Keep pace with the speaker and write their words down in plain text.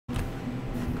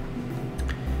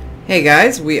Hey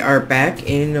guys, we are back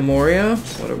in Gnomoria.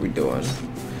 What are we doing?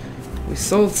 We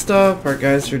sold stuff, our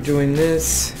guys are doing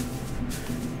this.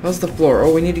 How's the floor?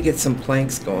 Oh, we need to get some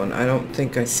planks going. I don't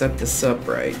think I set this up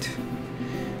right.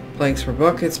 Planks for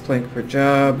buckets, plank per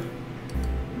job.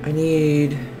 I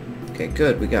need... Okay,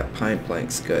 good. We got pine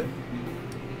planks. Good.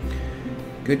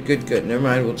 Good. Never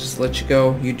mind, we'll just let you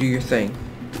go. You do your thing.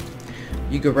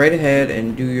 You go right ahead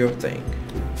and do your thing.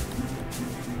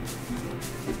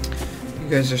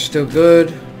 You guys are still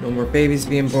good. No more babies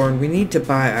being born. We need to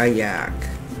buy a yak.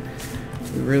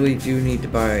 We really do need to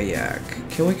buy a yak.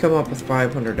 Can we come up with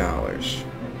 $500?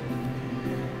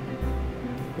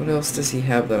 What else does he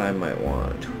have that I might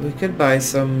want? We could buy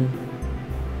some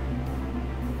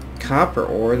copper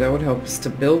ore. That would help us to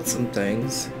build some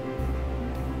things.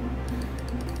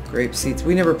 Grape seeds.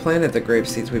 We never planted the grape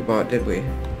seeds we bought, did we?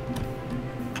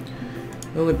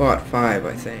 We only bought 5,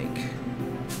 I think.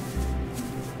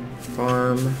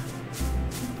 Farm.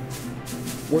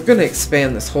 We're gonna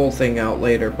expand this whole thing out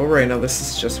later, but right now this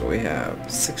is just what we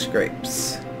have. 6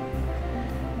 grapes.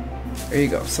 There you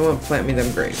go. Someone plant me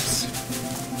them grapes.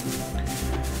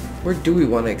 Where do we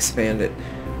want to expand it?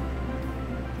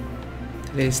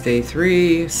 Today's day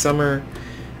 3, summer.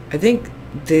 I think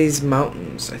these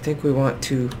mountains, I think we want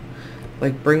to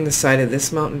like bring the side of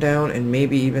this mountain down and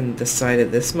maybe even the side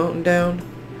of this mountain down.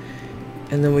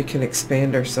 And then we can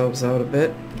expand ourselves out a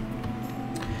bit.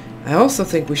 I also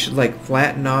think we should like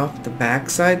flatten off the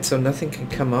backside so nothing can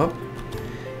come up.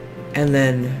 And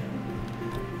then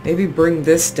maybe bring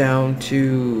this down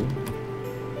to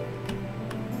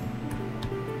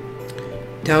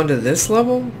this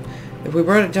level. If we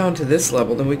brought it down to this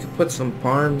level, then we could put some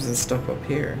farms and stuff up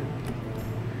here.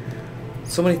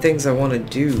 So many things I want to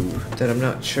do that I'm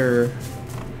not sure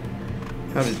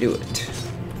how to do it.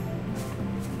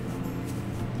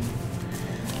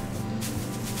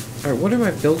 Alright, what are my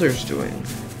builders doing?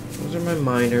 Those are my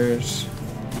miners.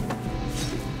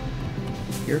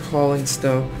 You're hauling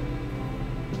stuff.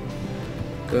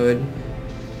 Good.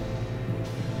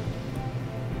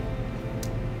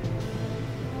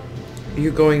 Are you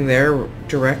going there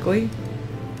directly?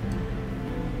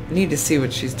 I need to see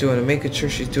what she's doing and making sure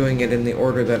she's doing it in the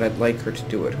order that I'd like her to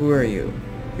do it. Who are you?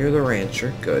 You're the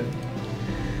rancher. Good.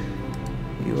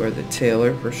 You are the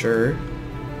tailor for sure.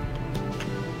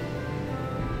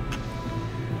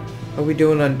 How are we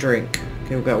doing on drink?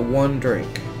 Okay, we've got 1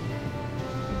 drink.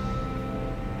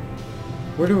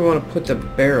 Where do we want to put the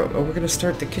barrel? Oh, we're going to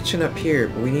start the kitchen up here,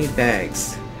 but we need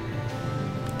bags.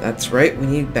 That's right, we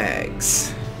need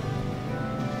bags.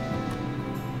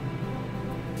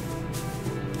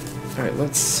 Alright,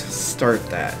 let's start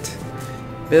that.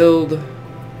 Build,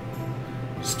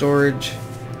 storage,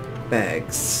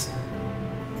 bags.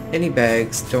 Any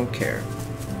bags, don't care.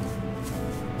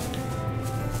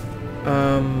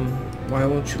 Why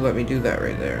won't you let me do that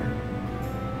right there?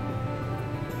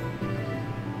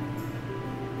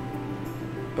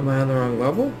 Am I on the wrong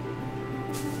level?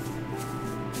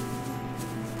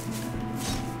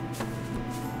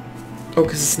 Oh,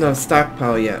 because it's not a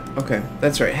stockpile yet. Okay,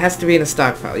 that's right. It has to be in a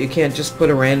stockpile. You can't just put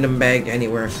a random bag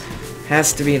anywhere. It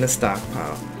has to be in a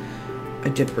stockpile. I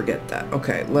did forget that.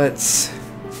 Okay, let's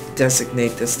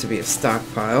designate this to be a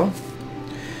stockpile.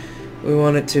 We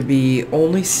want it to be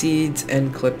only seeds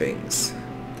and clippings.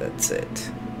 That's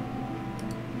it.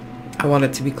 I want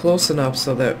it to be close enough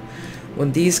so that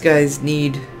when these guys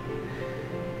need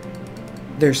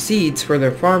their seeds for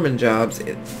their farming jobs,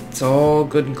 it's all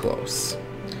good and close.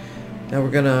 Now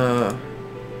we're gonna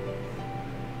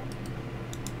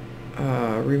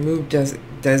remove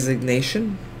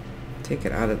designation. Take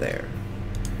it out of there.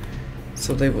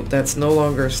 So that's no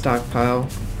longer a stockpile.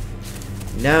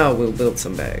 Now we'll build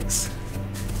some bags.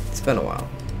 It's been a while.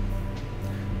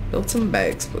 Build some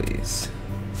bags, please.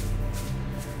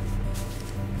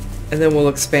 And then we'll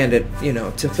expand it, you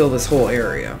know, to fill this whole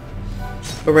area.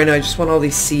 But right now I just want all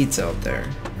these seeds out there.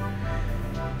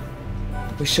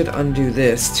 We should undo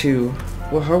this too.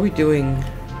 Well, how are we doing?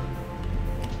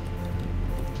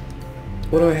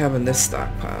 What do I have in this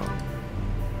stockpile?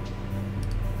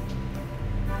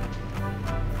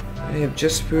 I have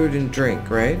just food and drink,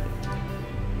 right?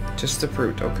 Just the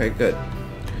fruit. Okay, good.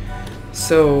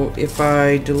 So if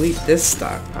I delete this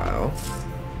stockpile,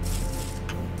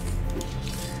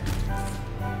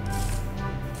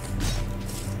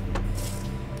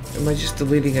 am I just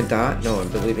deleting a dot? No, I'm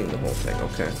deleting the whole thing.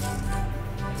 Okay.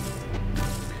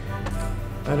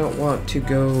 I don't want to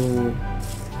go...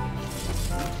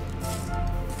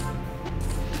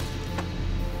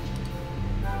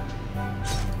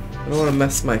 I don't want to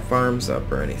mess my farms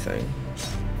up or anything.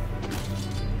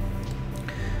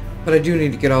 But I do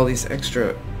need to get all these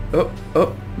extra Oh,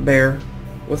 oh, bear.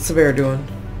 What's the bear doing?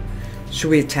 Should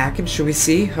we attack him? Should we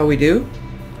see how we do?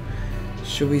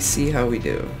 Should we see how we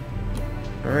do?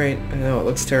 Alright, I know it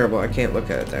looks terrible. I can't look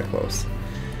at it that close.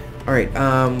 Alright,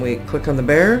 we click on the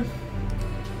bear.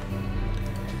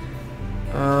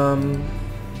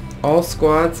 All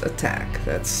squads attack.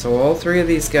 That's so all three of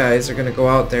these guys are gonna go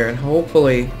out there and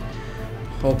hopefully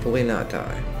not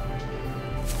die.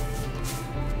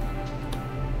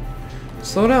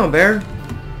 Slow down, bear.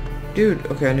 Dude,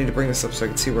 okay, I need to bring this up so I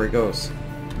can see where he goes.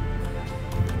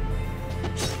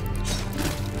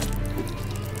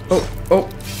 Oh,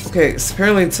 okay, so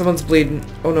apparently someone's bleeding.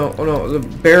 Oh no, the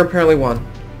bear apparently won.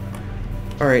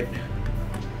 Alright.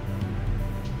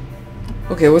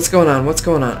 Okay, what's going on? What's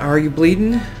going on? Are you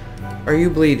bleeding? Are you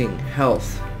bleeding?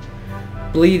 Health.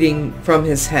 Bleeding from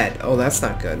his head. Oh, that's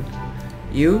not good.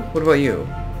 You? What about you?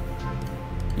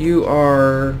 You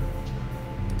are...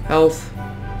 health.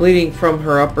 Bleeding from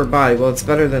her upper body. Well, it's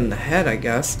better than the head, I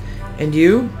guess. And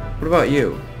you? What about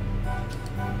you?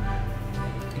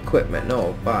 Equipment.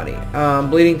 No, body.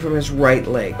 Bleeding from his right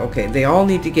leg. Okay, they all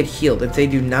need to get healed. If they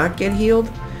do not get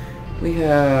healed, we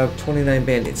have 29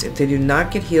 band-aids. If they do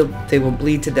not get healed, they will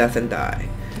bleed to death and die.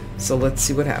 So let's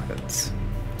see what happens.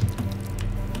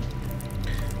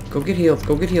 Go get healed.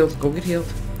 Go get healed. Go get healed.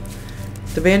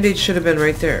 The band-aid should have been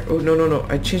right there. Oh, no.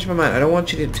 I changed my mind. I don't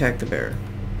want you to attack the bear.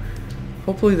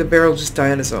 Hopefully the bear will just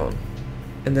die on his own.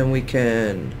 And then we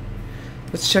can...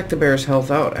 let's check the bear's health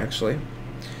out, actually.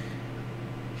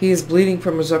 He is bleeding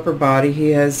from his upper body. He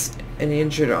has an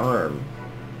injured arm.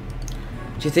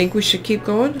 Do you think we should keep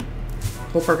going?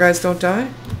 Hope our guys don't die?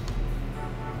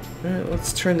 Alright,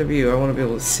 let's turn the view. I want to be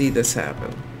able to see this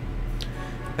happen.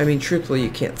 I mean, truthfully, you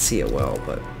can't see it well,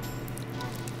 but...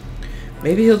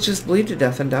 maybe he'll just bleed to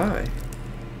death and die.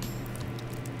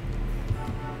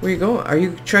 Where are you going? Are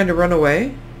you trying to run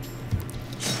away?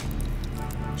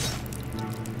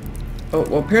 Oh,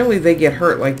 well, apparently they get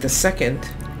hurt, like, the second.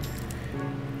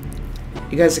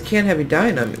 You guys, I can't have you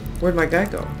dying on me. Where'd my guy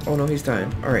go? Oh, no, he's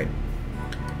dying. Alright.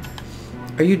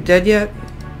 Are you dead yet?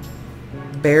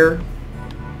 Bear?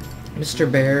 Mr.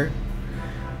 Bear?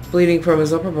 Bleeding from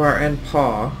his upper bar and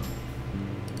paw.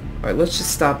 Alright, let's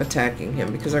just stop attacking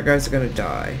him because our guys are gonna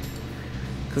die.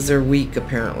 Because they're weak,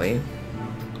 apparently.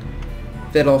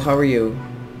 Fiddle, how are you?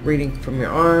 Reading from your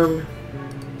arm.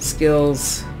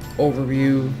 Skills.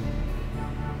 Overview.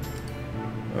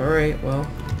 Alright, well,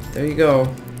 there you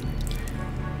go.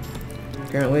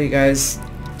 Apparently you guys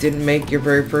didn't make your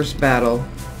very first battle.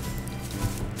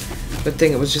 Good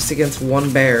thing it was just against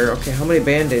one bear. Okay, how many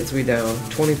band-aids we down?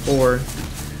 24.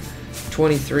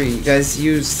 23. You guys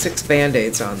used 6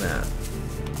 band-aids on that.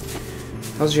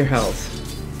 How's your health?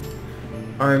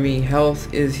 Army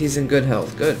health is... he's in good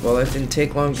health. Good. Well, that didn't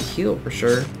take long to heal for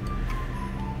sure.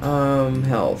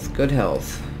 Health. Good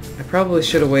health. I probably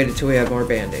should have waited till we had more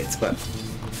band-aids, but...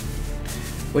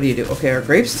 what do you do? Okay, our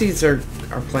grape seeds are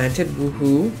planted.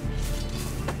 Woohoo.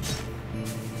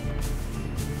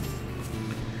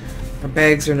 Our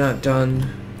bags are not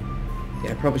done.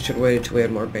 Yeah, I probably should have waited till we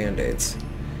had more band-aids.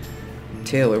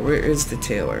 Tailor. Where is the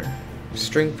tailor?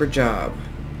 String for job.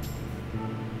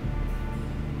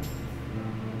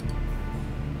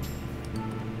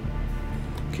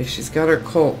 Okay, she's got her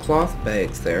cloth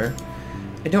bags there.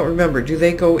 I don't remember. Do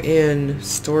they go in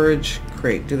storage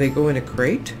crate? Do they go in a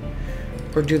crate?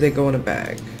 Or do they go in a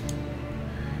bag?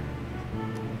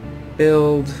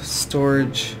 Build,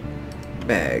 storage,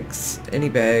 bags. Any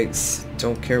bags.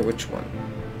 Don't care which one.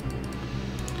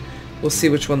 We'll see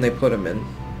which one they put them in.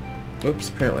 Oops,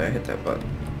 apparently I hit that button.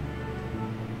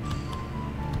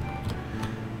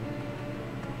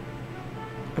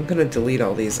 I'm gonna delete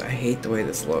all these. I hate the way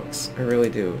this looks. I really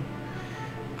do.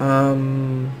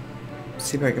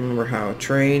 See if I can remember how.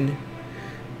 Train.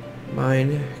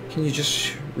 Mine. Can you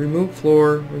just remove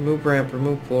floor, remove ramp,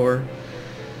 remove floor.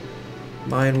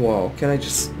 Mine wall. Can I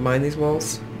just mine these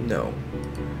walls? No.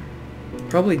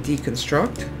 Probably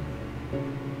deconstruct.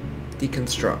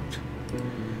 Deconstruct.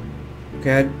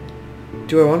 Okay,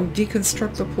 do I want to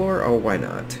deconstruct the floor? Oh, why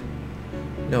not?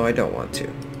 No, I don't want to.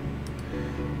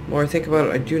 The more I think about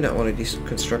it, I do not want to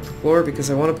deconstruct the floor because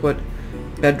I want to put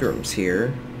bedrooms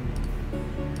here.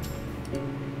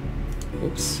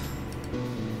 Oops.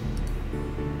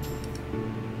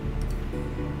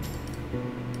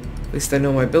 At least I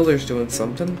know my builder's doing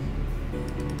something.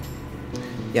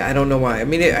 Yeah, I don't know why. I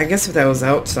mean, I guess if that was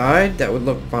outside, that would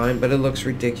look fine, but it looks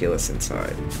ridiculous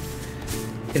inside.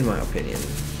 In my opinion.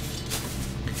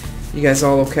 You guys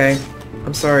all okay?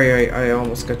 I'm sorry I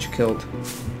almost got you killed.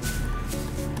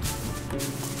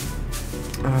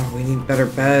 Oh, we need better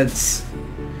beds.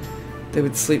 They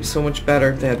would sleep so much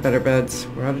better if they had better beds.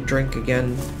 We're out of drink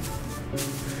again.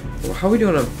 Well, how are we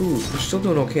doing on food? We're still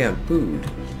doing okay on food.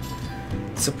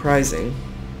 Surprising.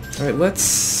 Alright,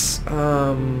 let's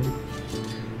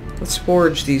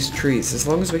forage these trees. As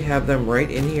long as we have them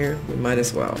right in here, we might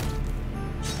as well.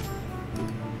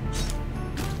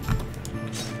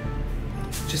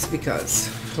 Just because.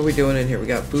 How are we doing in here? We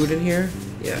got food in here?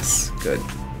 Yes, good.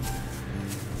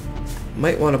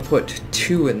 Might want to put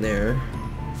 2 in there.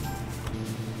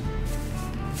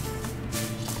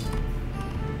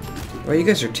 Well, you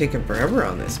guys are taking forever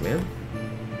on this, man.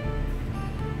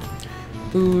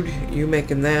 Food, you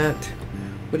making that.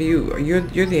 What are you?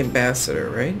 You're the ambassador,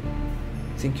 right?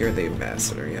 I think you're the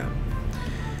ambassador, yeah.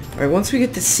 Alright, once we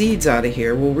get the seeds out of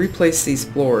here, we'll replace these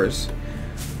floors.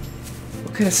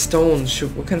 What kind of stones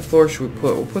what kind of floor should we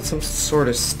put? We'll put some sort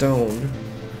of stone.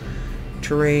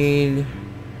 Terrain.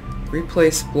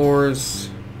 Replace floors.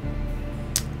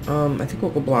 I think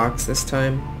we'll go blocks this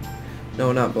time.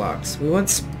 No, not blocks. We want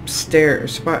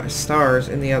stars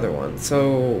in the other one.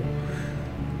 So,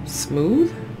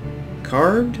 smooth?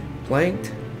 Carved?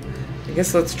 Planked? I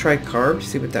guess let's try carved,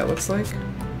 see what that looks like.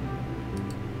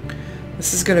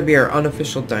 This is going to be our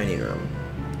unofficial dining room.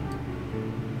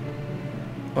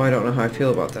 Oh, I don't know how I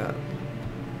feel about that.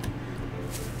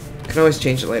 Can always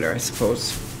change it later, I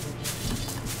suppose.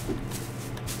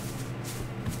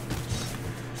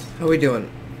 How are we doing?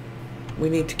 We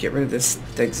need to get rid of this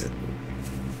exit.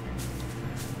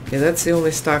 Okay, that's the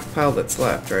only stockpile that's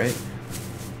left, right?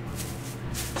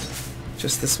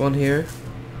 Just this one here.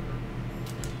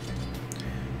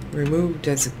 Remove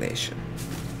designation.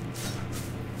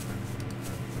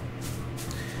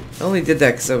 I only did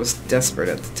that because I was desperate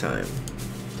at the time.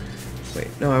 Wait,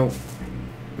 no,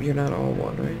 you're not all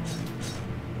one, right?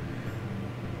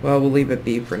 Well, we'll leave it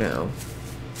be for now.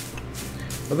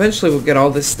 Eventually we'll get all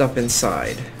this stuff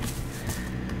inside.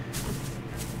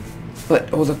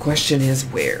 But, oh, the question is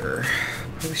where?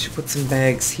 Probably should put some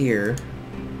bags here.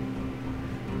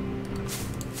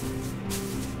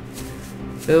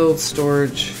 Build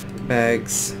storage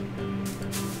bags.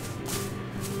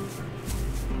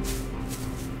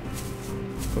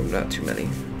 Oh, not too many.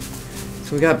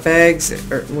 So we got bags,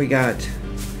 or we got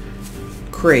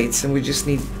crates, and we just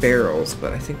need barrels,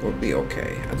 but I think we'll be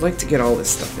okay. I'd like to get all this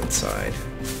stuff inside.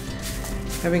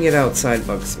 Having it outside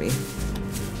bugs me.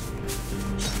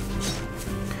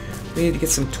 We need to get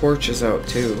some torches out,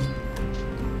 too.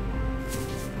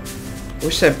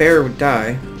 Wish that bear would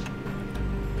die.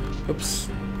 Oops.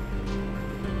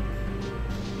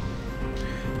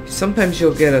 Sometimes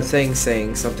you'll get a thing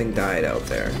saying something died out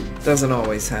there. Doesn't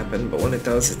always happen, but when it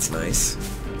does, it's nice.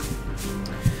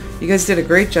 You guys did a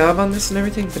great job on this and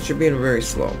everything, but you're being very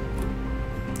slow.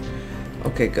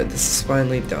 Okay, good. This is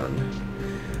finally done.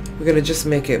 We're gonna just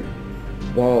make it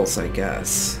walls, I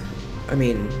guess. I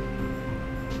mean,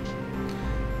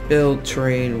 build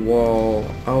terrain wall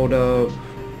out of...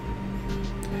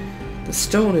 The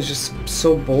stone is just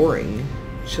so boring.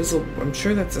 Chisel, I'm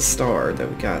sure that's a star that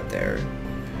we got there.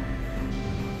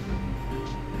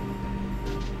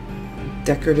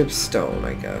 Decorative stone,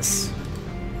 I guess.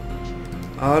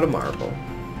 Out of marble.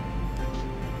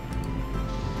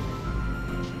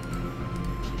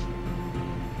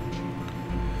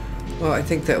 Well, I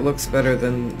think that looks better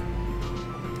than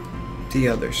the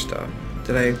other stuff.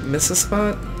 Did I miss a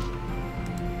spot?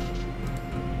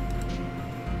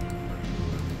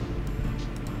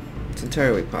 It's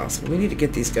entirely possible. We need to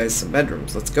get these guys some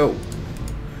bedrooms. Let's go.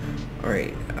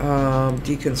 Alright,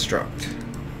 deconstruct.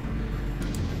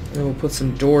 And we'll put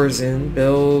some doors in.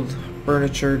 Build,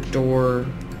 furniture, door,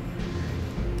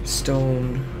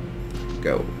 stone,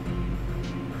 go.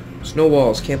 There's no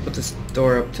walls. Can't put this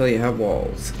door up till you have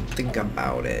walls. Think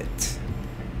about it.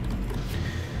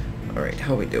 Alright,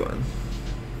 how we doing?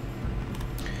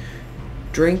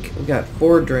 Drink, we got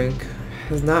 4 drink.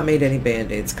 Has not made any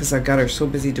band-aids because I got her so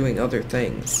busy doing other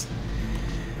things.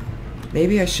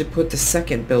 Maybe I should put the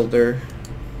second builder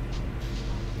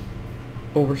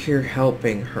over here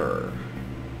helping her.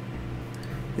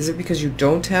 Is it because you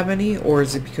don't have any, or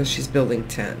is it because she's building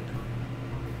 10?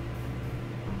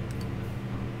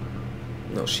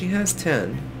 No, she has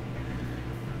 10.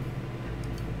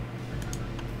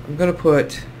 I'm gonna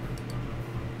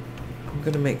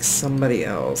make somebody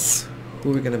else.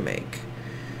 Who are we gonna make?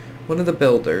 One of the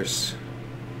builders.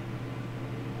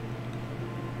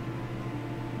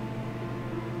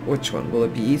 Which one? Will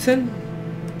it be Ethan?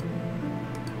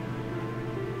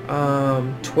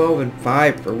 12 and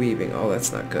 5 for weaving. Oh,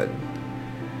 that's not good.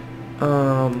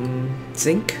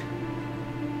 Zinc?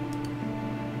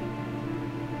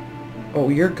 Oh,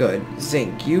 you're good.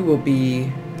 Zinc, you will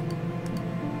be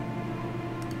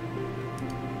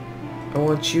I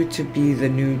want you to be the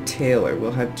new tailor.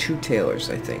 We'll have 2 tailors,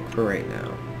 I think, for right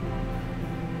now.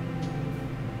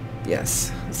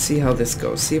 Yes. Let's see how this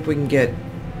goes. See if we can get...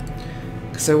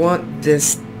 Because I want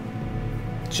this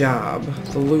job,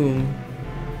 the loom.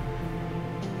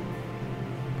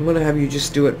 I'm going to have you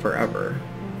just do it forever.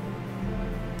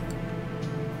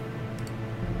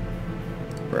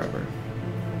 Forever.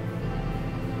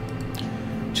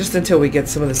 Just until we get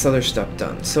some of this other stuff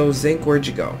done. So, Zinc, where'd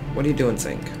you go? What are you doing,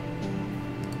 Zinc?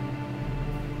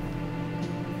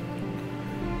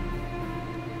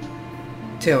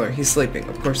 Taylor, he's sleeping.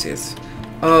 Of course he is.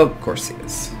 Of course he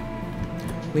is.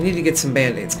 We need to get some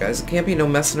band-aids, guys. It can't be no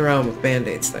messing around with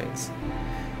band-aids things.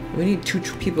 We need 2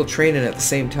 people training at the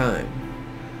same time.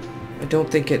 I don't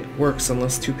think it works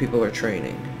unless 2 people are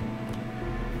training.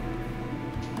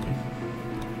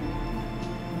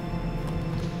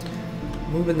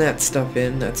 Moving that stuff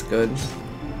in, that's good.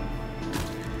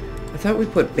 I thought we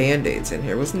put band-aids in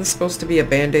here. Wasn't this supposed to be a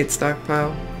band-aid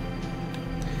stockpile?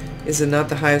 Is it not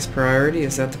the highest priority?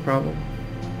 Is that the problem?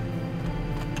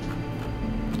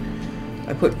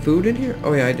 I put food in here?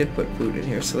 Oh yeah, I did put food in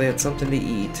here, so they had something to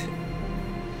eat.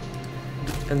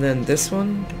 And then this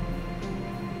one,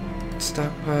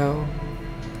 stockpile,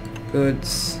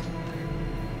 goods,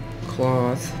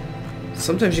 cloth.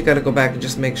 Sometimes you gotta go back and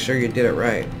just make sure you did it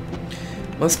right.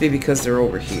 Must be because they're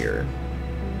over here.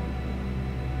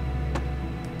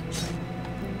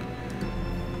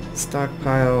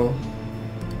 Stockpile,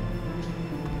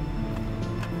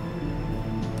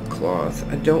 cloth.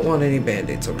 I don't want any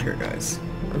band-aids over here, guys.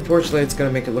 Unfortunately, it's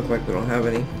gonna make it look like we don't have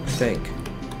any, I think.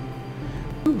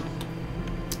 Whew.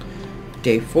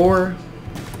 Day 4.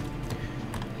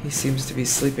 He seems to be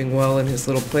sleeping well in his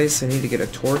little place. I need to get a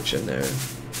torch in there.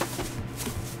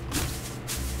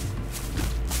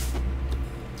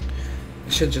 I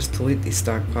should just delete these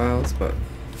stockpiles, but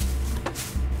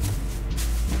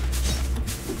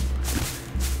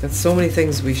that's so many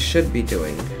things we should be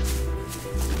doing.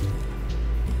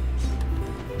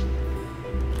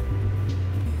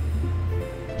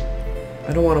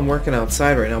 I don't want them working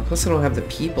outside right now. Plus, I don't have the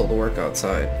people to work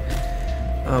outside.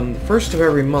 The first of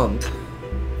every month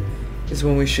is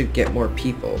when we should get more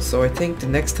people. So I think the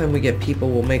next time we get people,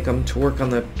 we'll make them to work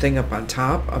on the thing up on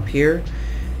top, up here.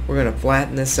 We're going to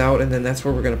flatten this out, and then that's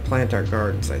where we're going to plant our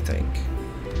gardens, I think.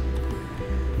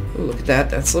 Ooh, look at that.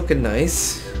 That's looking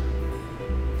nice.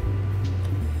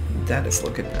 That is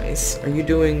looking nice. Are you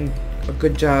doing a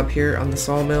good job here on the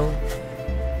sawmill?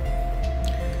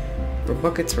 For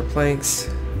buckets, for planks.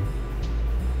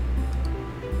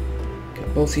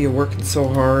 Got both of you working so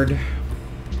hard.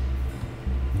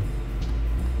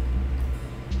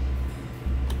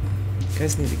 You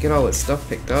guys need to get all this stuff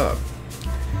picked up.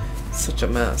 It's such a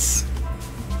mess.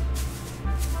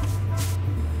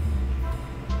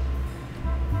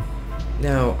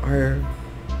 Now,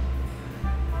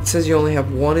 it says you only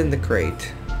have 1 in the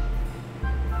crate.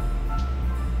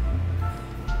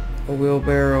 A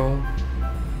wheelbarrow.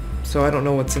 So I don't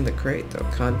know what's in the crate though.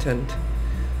 Content.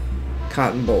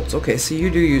 Cotton bolts. Okay, so you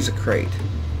do use a crate.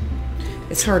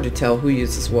 It's hard to tell who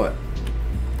uses what.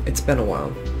 It's been a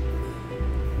while.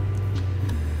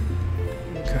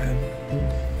 Okay.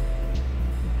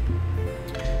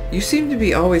 You seem to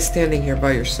be always standing here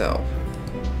by yourself.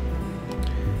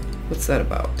 What's that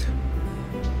about?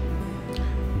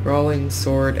 Brawling,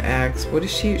 sword, axe. What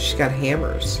is she? She's got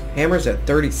hammers. Hammers at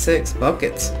 36.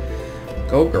 Buckets.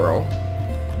 Go, girl.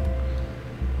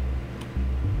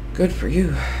 Good for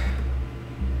you.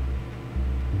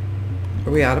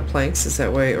 Are we out of planks? Is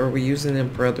that way? Or are we using them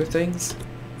for other things?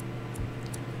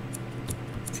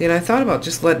 See, and I thought about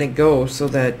just letting it go so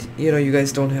that, you know, you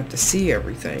guys don't have to see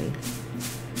everything.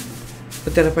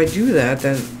 But then if I do that,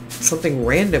 then something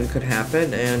random could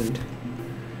happen and,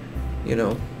 you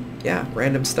know, yeah,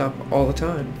 random stuff all the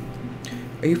time.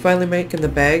 Are you finally making the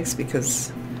bags?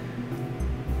 Because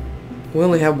we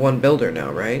only have 1 builder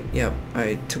now, right? Yep,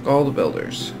 I took all the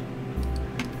builders.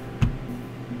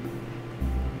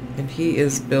 And he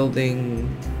is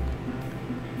building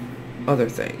other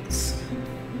things.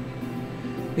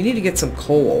 We need to get some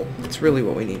coal. That's really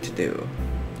what we need to do.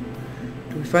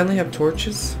 Do we finally have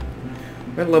torches?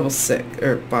 We're at level 6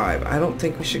 or 5. I don't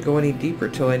think we should go any deeper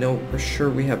till I know for sure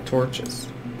we have torches.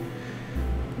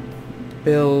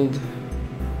 Build.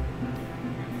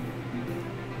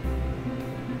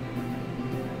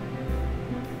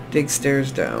 Dig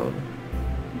stairs down.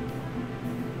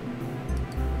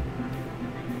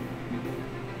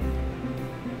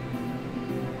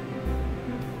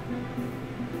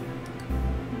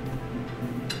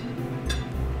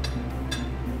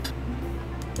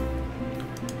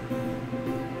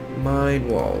 Mine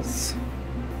walls.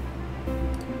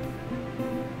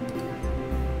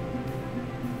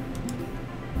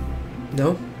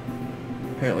 No?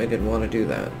 Apparently I didn't want to do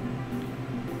that.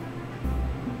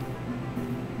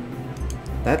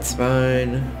 That's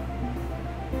fine.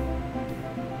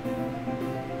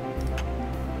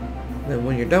 Then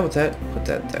when you're done with that, put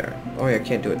that there. Oh yeah, I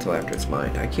can't do it till after it's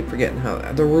mined. I keep forgetting how...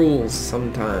 The rules,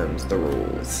 sometimes. The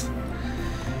rules.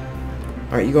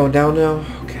 Alright, you going down now?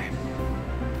 Okay.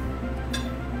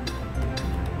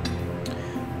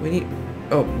 We need...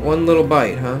 Oh, one little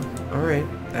bite, huh? Alright,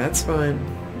 that's fine.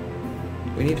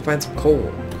 We need to find some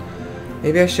coal.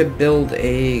 Maybe I should build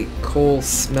a coal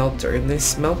smelter. And these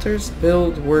smelters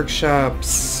build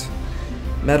workshops...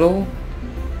 Metal?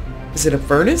 Is it a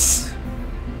furnace?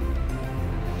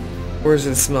 Or is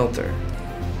it a smelter?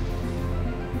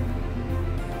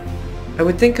 I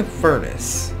would think a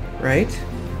furnace, right?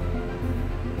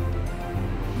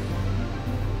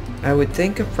 I would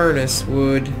think a furnace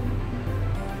would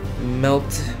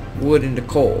melt wood into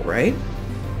coal, right?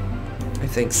 I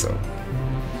think so.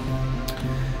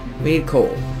 We need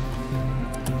coal.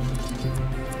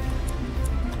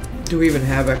 Do we even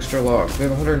have extra logs? We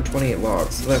have 128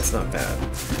 logs, so that's not bad.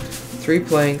 3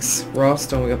 planks, raw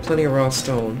stone. We got plenty of raw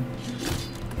stone.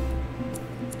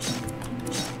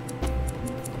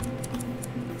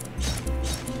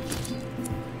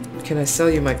 Can I sell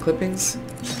you my clippings?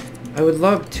 I would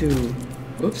love to...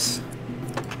 Oops.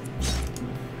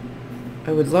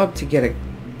 I would love to get a...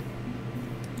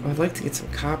 I'd like to get some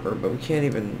copper, but we can't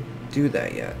even do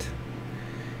that yet.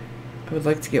 I would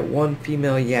like to get 1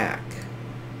 female yak.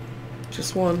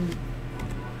 Just 1.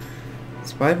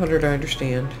 It's 500, I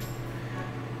understand.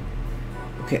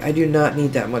 Okay, I do not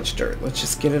need that much dirt. Let's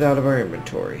just get it out of our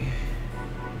inventory.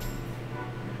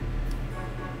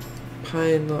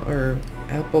 Pine or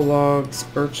apple logs,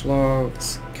 birch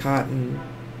logs, cotton.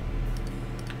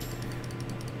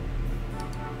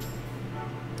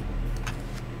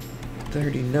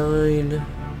 $39.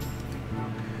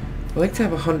 I like to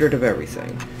have 100 of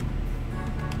everything.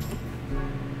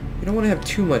 You don't want to have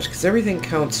too much because everything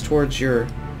counts towards your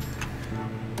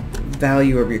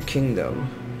value of your kingdom.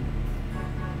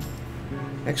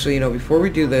 Actually, you know, before we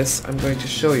do this, I'm going to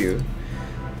show you.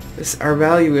 Our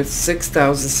value is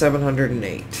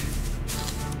 6,708.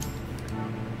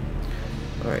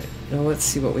 Alright, now let's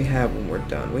see what we have when we're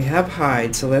done. We have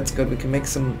hide, so that's good. We can make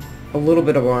a little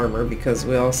bit of armor because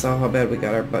we all saw how bad we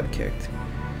got our butt kicked.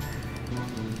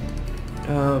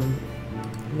 I'm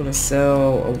gonna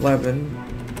sell 11.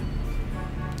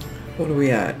 What are we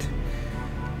at?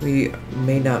 We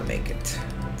may not make it.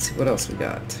 Let's see what else we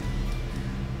got.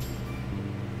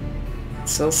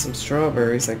 Sell some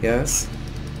strawberries, I guess.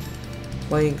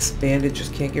 Planks, bandages,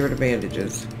 can't get rid of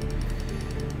bandages.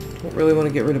 Don't really want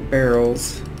to get rid of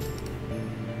barrels.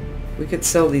 We could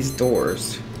sell these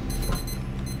doors.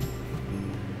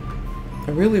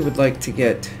 I really would like to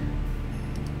get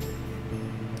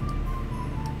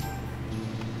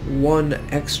 1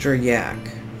 extra yak.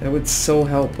 That would so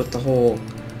help with the whole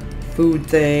food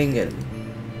thing and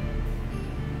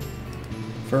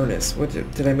furnace. What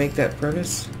did I make that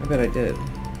furnace? I bet I did.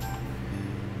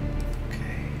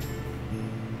 Okay.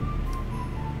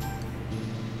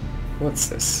 What's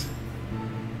this?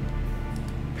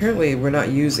 Apparently we're not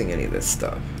using any of this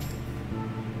stuff.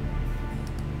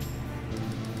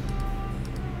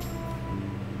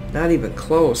 Not even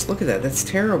close. Look at that. That's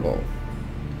terrible.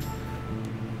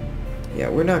 Yeah,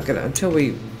 we're not gonna until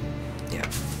we... Yeah,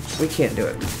 we can't do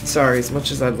it. Sorry, as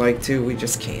much as I'd like to, we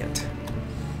just can't.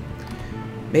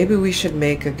 Maybe we should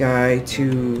make a guy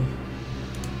to...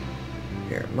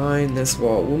 Here, mine this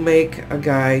wall. We'll make a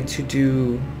guy to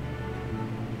do...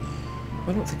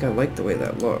 I don't think I like the way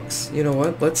that looks. You know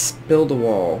what? Let's build a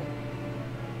wall.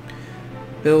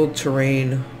 Build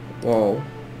terrain wall.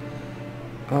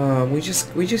 We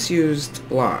just used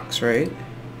blocks, right?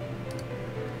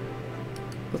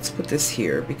 Let's put this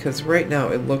here because right now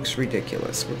it looks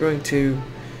ridiculous. We're going to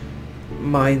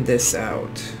mine this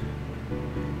out.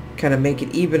 Kind of make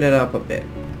it even it up a bit.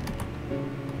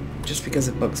 Just because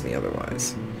it bugs me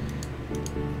otherwise.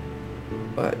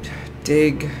 But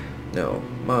dig, no,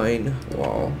 mine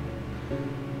wall.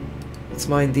 Let's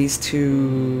mine these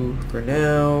 2 for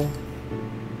now.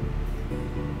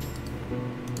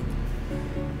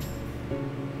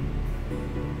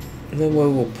 And then we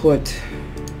will put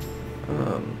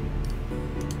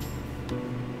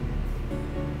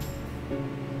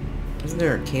isn't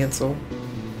there a cancel?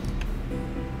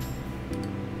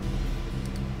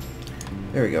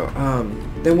 There we go.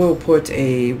 Then we'll put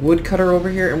a woodcutter over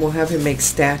here and we'll have him make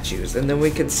statues. And then we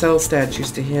can sell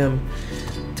statues to him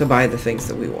to buy the things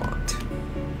that we want.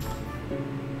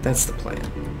 That's the plan.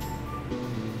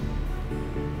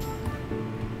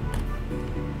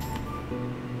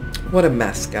 What a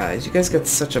mess, guys. You guys got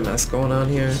such a mess going on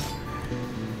here.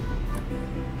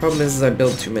 Problem is I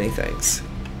build too many things.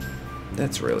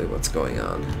 That's really what's going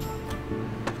on.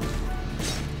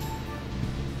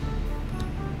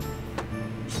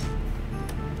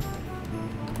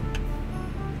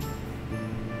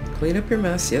 Clean up your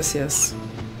mess. Yes, yes.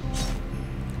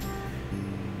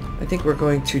 I think we're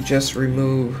going to just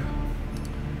remove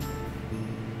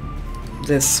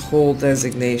this whole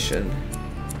designation.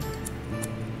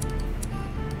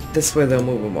 This way they'll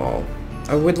move them all.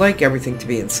 I would like everything to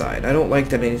be inside. I don't like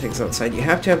that anything's outside. You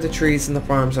have to have the trees and the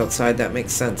farms outside. That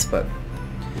makes sense, but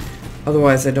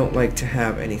otherwise I don't like to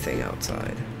have anything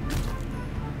outside.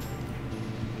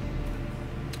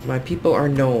 My people are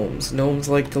gnomes. Gnomes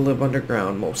like to live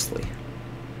underground mostly.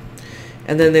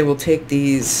 And then they will take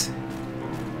these...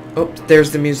 Oh,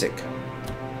 there's the music.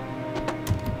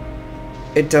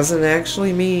 It doesn't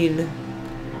actually mean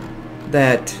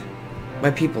that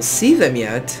my people see them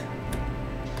yet.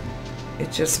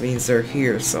 It just means they're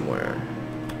here somewhere.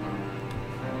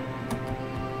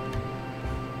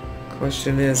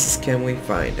 Question is, can we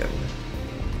find them?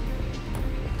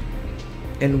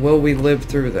 And will we live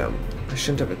through them? I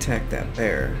shouldn't have attacked that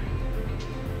bear.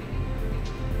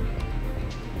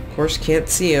 Of course, can't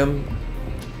see him.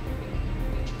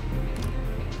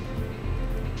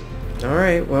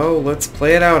 Alright, well, let's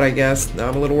play it out, I guess. Now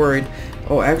I'm a little worried.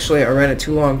 Oh, actually, I ran it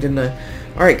too long, didn't I?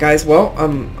 Alright, guys, well,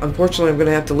 unfortunately, I'm going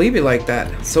to have to leave you like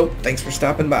that. So, thanks for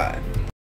stopping by.